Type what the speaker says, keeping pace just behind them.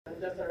I'm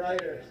just a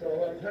rider,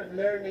 so I'm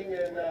learning,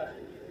 and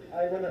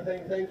I want to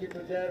thank you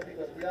to Jeff,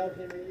 because without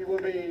him it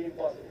would be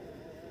impossible.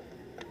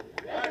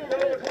 All right,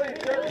 Bill McLean,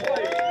 third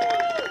place.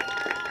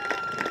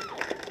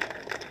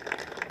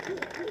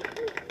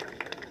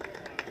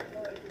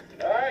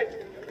 All right,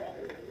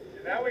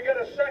 now we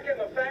got a second,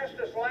 the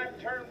fastest lap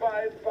turned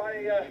by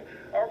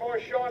our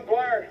boy Sean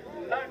Dwyer.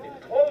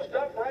 Closed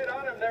up right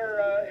on him there,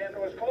 and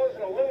was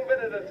closing a little bit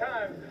at a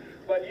time.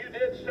 But you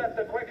did set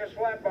the quickest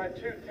lap by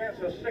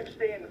 2/10 of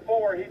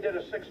 16.4. He did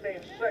a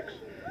 16.6.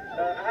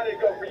 How did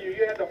it go for you?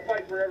 You had to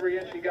fight for every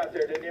inch you got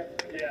there, didn't you?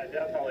 Yeah,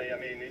 definitely. I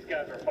mean, these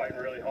guys were fighting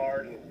really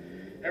hard, and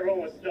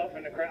everyone was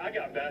stuffing the crowd. I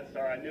got a bad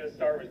start. I knew the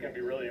start was going to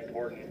be really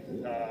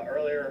important.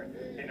 Earlier,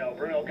 you know,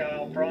 Bruno got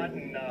out front,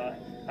 and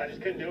I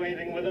just couldn't do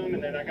anything with him.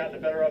 And then I got the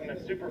better of him in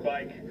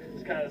Superbike.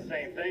 It's kind of the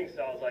same thing.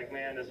 So I was like,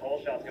 man, this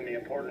whole shot's going to be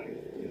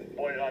important.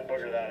 Boy, did I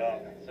booger that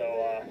up.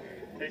 So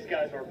these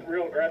guys were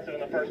real aggressive in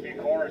the first few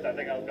corners. I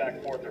think I was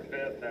back fourth or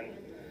fifth, and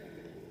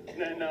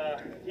then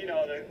you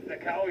know, the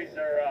Cowies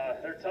are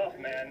they're tough,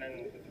 man,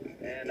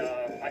 and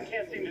I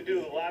can't seem to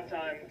do a lap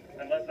time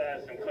unless I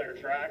have some clear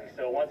track.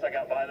 So once I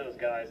got by those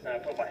guys, and I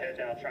put my head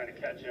down trying to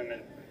catch them,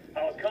 and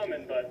I was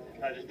coming, but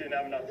I just didn't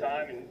have enough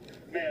time. And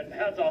man,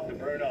 hats off to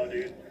Bruno,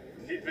 dude.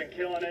 He's been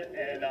killing it,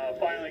 and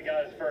finally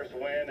got his first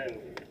win,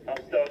 and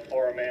I'm stoked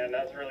for him, man.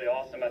 That's really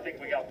awesome. I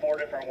think we got 4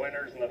 different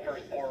winners in the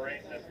first 4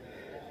 races.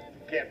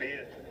 Can't beat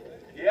it.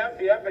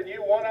 Yep, and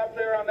you won up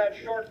there on that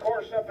short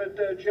course up at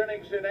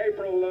Jennings in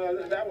April.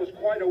 That was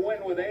quite a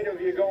win with 8 of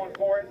you going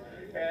for it.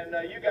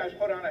 And you guys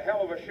put on a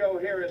hell of a show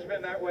here. It's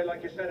been that way,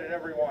 like you said, at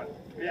every one.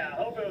 Yeah, I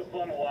hope it was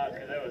fun to watch,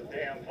 because it was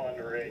damn fun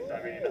to race.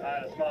 I mean, I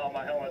had a smile on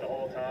my helmet the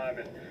whole time,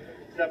 and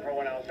except for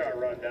when I was trying to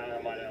run down,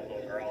 I might have a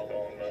little growl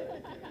going,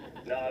 but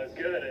no, it was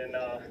good. And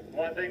I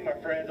want to thank my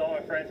friends. All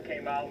my friends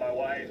came out, my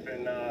wife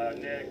and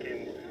Nick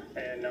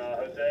and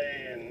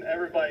Jose and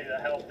everybody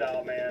that helped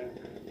out, man.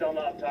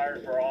 Dunlop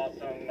tires were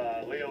awesome.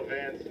 Leo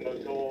Vince,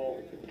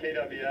 Motul,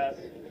 KWS.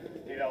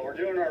 You know, we're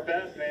doing our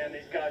best, man.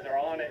 These guys are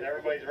on it.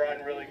 Everybody's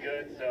riding really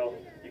good, so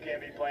you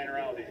can't be playing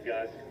around with these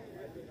guys.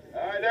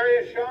 All right, there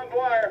he is, Sean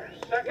Dwyer,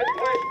 second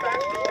place,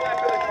 fastest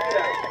lap of the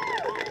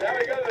shootout. Now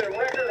we go to the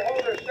record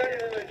holder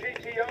setting in the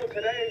GTO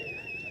today.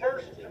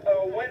 First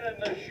win in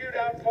the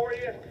shootout for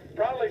you.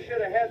 Probably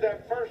should have had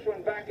that first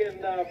one back in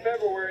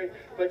February,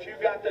 but you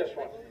got this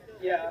one.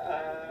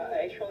 Yeah,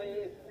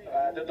 actually,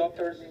 the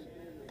doctor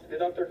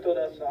told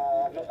us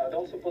I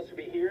don't supposed to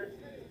be here.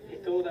 He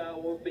told I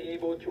will be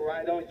able to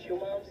ride on 2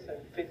 months, and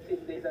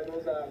 15 days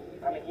ago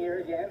I'm here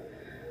again.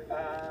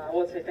 I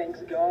want to say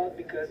thanks God,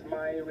 because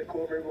my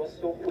recovery was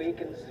so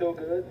quick and so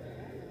good.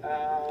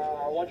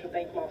 I want to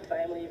thank my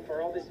family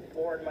for all the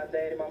support, my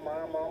daddy, my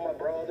mom, all my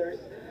brothers,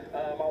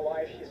 my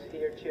wife, she's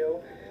here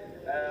too.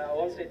 I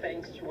want to say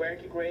thanks to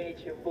Eric Gray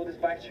to put this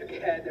bike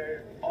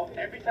together.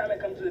 Every time I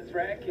come to the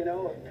track, you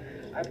know,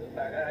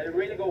 I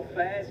really go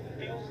fast,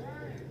 feels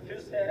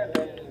set up,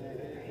 and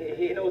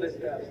he knows the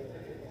stuff.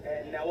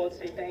 And I want to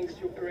say thanks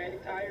to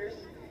Pirelli tires.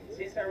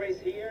 Since I race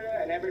here,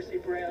 I never see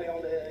Pirelli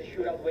on the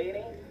shootout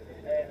waiting,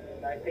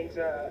 and I think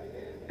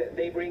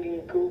they bring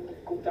in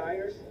cool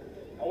tires.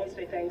 I want to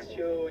say thanks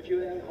to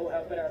Julian, who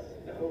helped us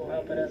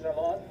a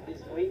lot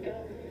this weekend,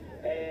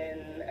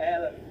 and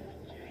Alan.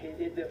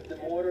 He did the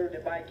motor. The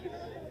bike is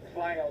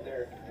flying out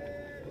there.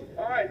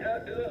 All right,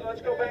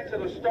 let's go back to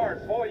the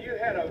start. Boy, you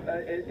had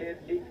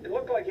it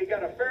looked like you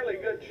got a fairly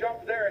good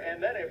jump there,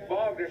 and then it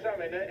bogged or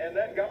something, and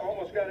then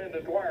almost got into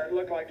Dwyer. It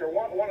looked like there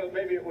one of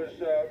maybe it was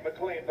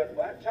McLean, but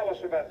tell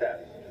us about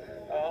that.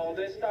 On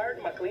the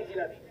start, McLean did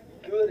a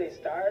good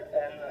start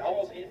and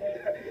almost hit me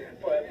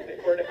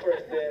for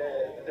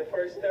the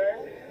first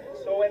turn.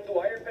 So when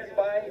Dwyer passed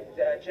by,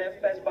 Jeff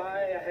passed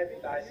by,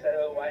 I said,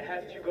 oh, I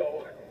have to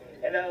go.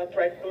 And I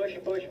tried to push,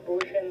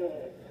 and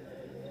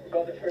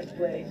got the first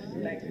place.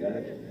 Thanks,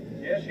 God.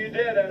 Yes, you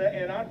did,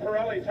 and on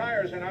Pirelli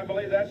tires, and I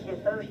believe that's the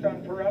first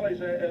on Pirelli's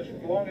as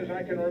long as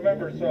I can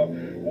remember. So,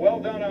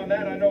 well done on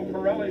that. I know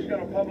Pirelli's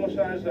going to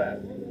publicize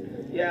that.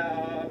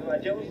 Yeah, I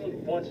just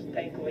want to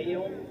thank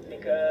Leon,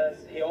 because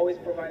he always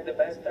provides the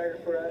best tire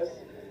for us,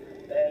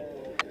 and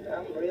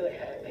I'm really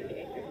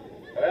happy.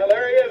 Well,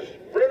 there he is,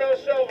 Bruno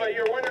Silva,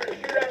 your winner to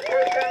shootout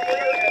first-time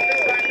winner and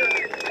new record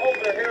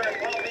holder here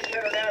at Palm Beach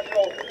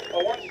International, a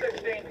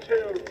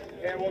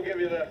 1:16.2, and we'll give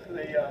you the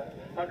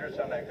hundreds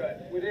on that. Go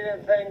ahead. We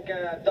didn't thank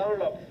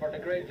Dunlop for the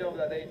great job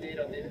that they did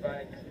on this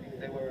bike.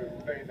 They were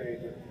very, very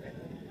good.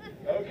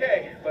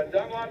 Okay, but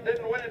Dunlop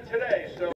didn't win it today, so.